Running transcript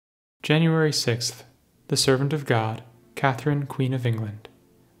January 6th, the servant of God, Catherine, Queen of England,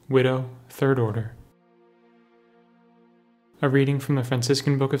 widow, Third Order. A reading from the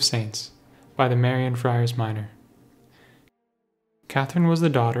Franciscan Book of Saints by the Marian Friars Minor. Catherine was the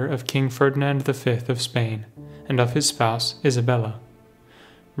daughter of King Ferdinand V of Spain and of his spouse Isabella.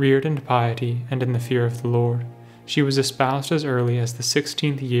 Reared in piety and in the fear of the Lord, she was espoused as early as the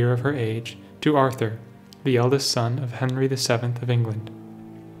 16th year of her age to Arthur, the eldest son of Henry VII of England.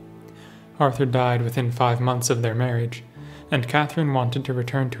 Arthur died within 5 months of their marriage, and Catherine wanted to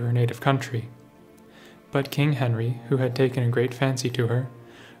return to her native country. But King Henry, who had taken a great fancy to her,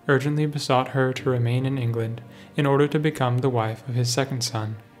 urgently besought her to remain in England in order to become the wife of his second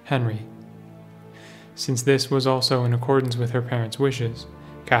son, Henry. Since this was also in accordance with her parents' wishes,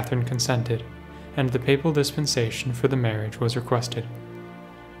 Catherine consented, and the papal dispensation for the marriage was requested.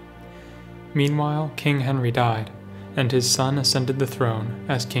 Meanwhile, King Henry died, and his son ascended the throne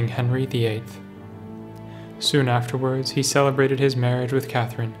as King Henry VIII. Soon afterwards he celebrated his marriage with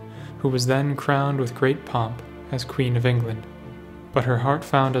Catherine, who was then crowned with great pomp as Queen of England. But her heart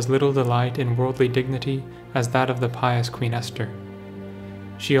found as little delight in worldly dignity as that of the pious Queen Esther.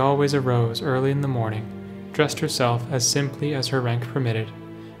 She always arose early in the morning, dressed herself as simply as her rank permitted,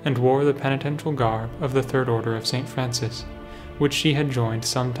 and wore the penitential garb of the Third Order of St. Francis, which she had joined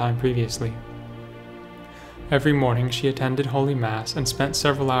some time previously. Every morning she attended Holy Mass and spent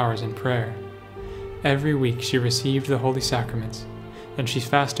several hours in prayer. Every week she received the Holy Sacraments, and she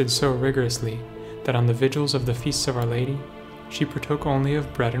fasted so rigorously that on the vigils of the feasts of Our Lady, she partook only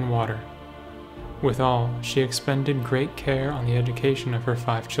of bread and water. Withal, she expended great care on the education of her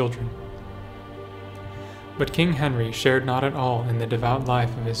 5 children. But King Henry shared not at all in the devout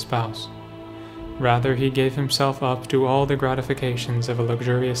life of his spouse. Rather, he gave himself up to all the gratifications of a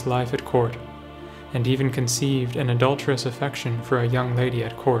luxurious life at court, and even conceived an adulterous affection for a young lady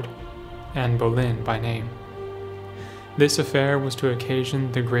at court, Anne Boleyn by name. This affair was to occasion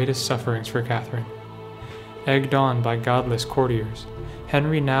the greatest sufferings for Catherine. Egged on by godless courtiers,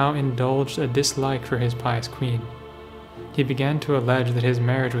 Henry now indulged a dislike for his pious queen. He began to allege that his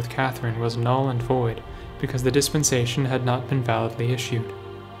marriage with Catherine was null and void because the dispensation had not been validly issued.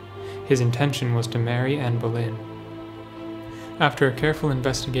 His intention was to marry Anne Boleyn. After a careful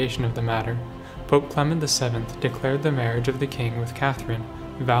investigation of the matter, Pope Clement VII declared the marriage of the king with Catherine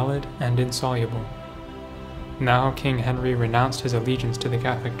valid and insoluble. Now King Henry renounced his allegiance to the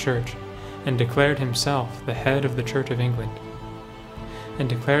Catholic Church and declared himself the head of the Church of England.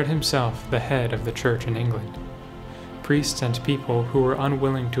 Priests and people who were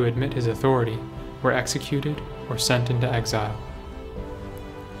unwilling to admit his authority were executed or sent into exile.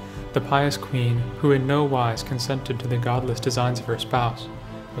 The pious queen, who in no wise consented to the godless designs of her spouse,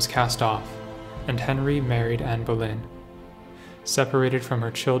 was cast off, and Henry married Anne Boleyn. Separated from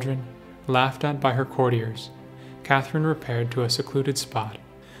her children, laughed at by her courtiers, Catherine repaired to a secluded spot,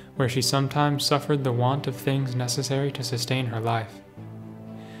 where she sometimes suffered the want of things necessary to sustain her life.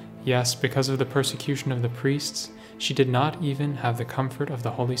 Yes, because of the persecution of the priests, she did not even have the comfort of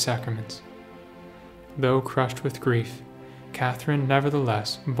the Holy Sacraments. Though crushed with grief, Catherine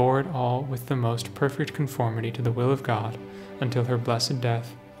nevertheless bore it all with the most perfect conformity to the will of God until her blessed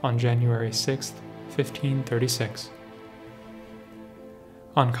death on January 6, 1536.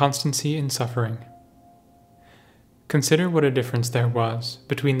 On constancy in suffering. Consider what a difference there was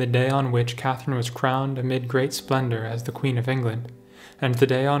between the day on which Catherine was crowned amid great splendor as the Queen of England, and the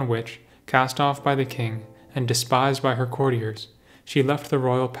day on which, cast off by the king and despised by her courtiers, she left the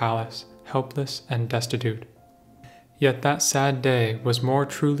royal palace, helpless and destitute. Yet that sad day was more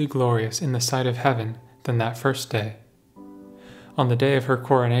truly glorious in the sight of heaven than that first day. On the day of her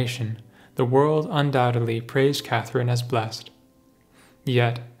coronation, the world undoubtedly praised Catherine as blessed.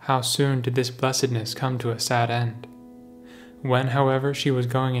 Yet, how soon did this blessedness come to a sad end? When, however, she was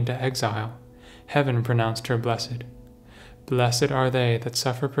going into exile, heaven pronounced her blessed. Blessed are they that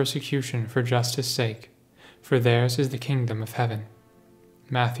suffer persecution for justice' sake, for theirs is the kingdom of heaven.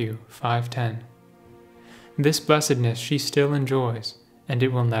 Matthew 5:10. This blessedness she still enjoys, and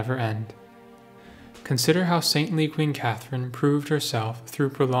it will never end. Consider how saintly Queen Catherine proved herself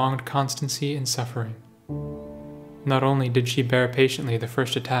through prolonged constancy in suffering. Not only did she bear patiently the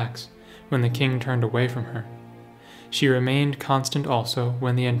first attacks, when the king turned away from her, she remained constant also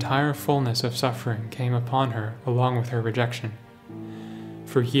when the entire fullness of suffering came upon her along with her rejection.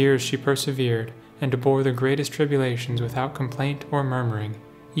 For years she persevered and bore the greatest tribulations without complaint or murmuring,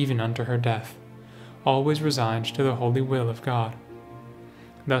 even unto her death, always resigned to the holy will of God.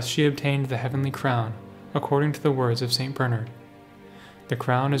 Thus she obtained the heavenly crown, according to the words of St. Bernard. The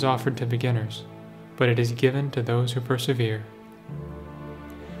crown is offered to beginners, but it is given to those who persevere.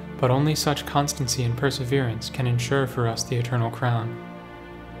 but only such constancy and perseverance can ensure for us the eternal crown.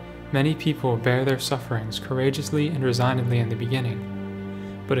 Many people bear their sufferings courageously and resignedly in the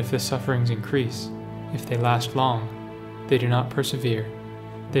beginning, but if the sufferings increase, if they last long, they do not persevere,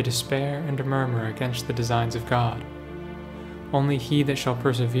 they despair and murmur against the designs of God. Only he that shall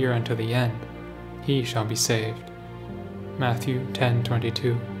persevere unto the end, he shall be saved. Matthew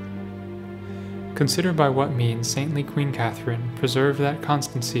 10:22. Consider by what means saintly Queen Catherine preserved that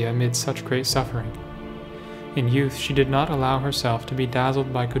constancy amid such great suffering. In youth she did not allow herself to be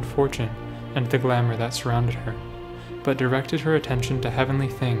dazzled by good fortune and the glamour that surrounded her, but directed her attention to heavenly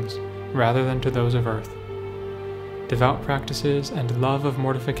things rather than to those of earth. Devout practices and love of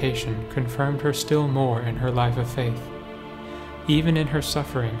mortification confirmed her still more in her life of faith. Even in her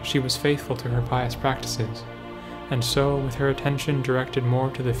suffering she was faithful to her pious practices, and so, with her attention directed more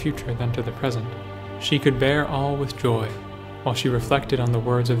to the future than to the present, she could bear all with joy, while she reflected on the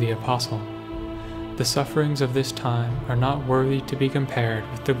words of the Apostle, "The sufferings of this time are not worthy to be compared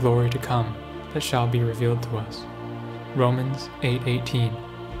with the glory to come that shall be revealed to us." Romans 8:18.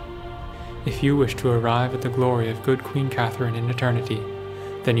 If you wish to arrive at the glory of good Queen Catherine in eternity,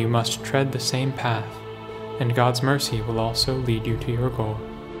 then you must tread the same path, and God's mercy will also lead you to your goal.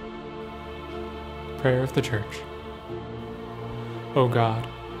 Prayer of the Church. O God,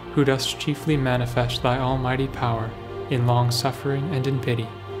 who dost chiefly manifest thy almighty power in long suffering and in pity,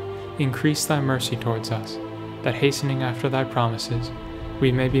 increase thy mercy towards us, that hastening after thy promises, we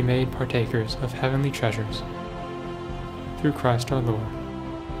may be made partakers of heavenly treasures. Through Christ our Lord.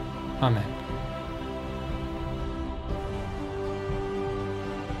 Amen.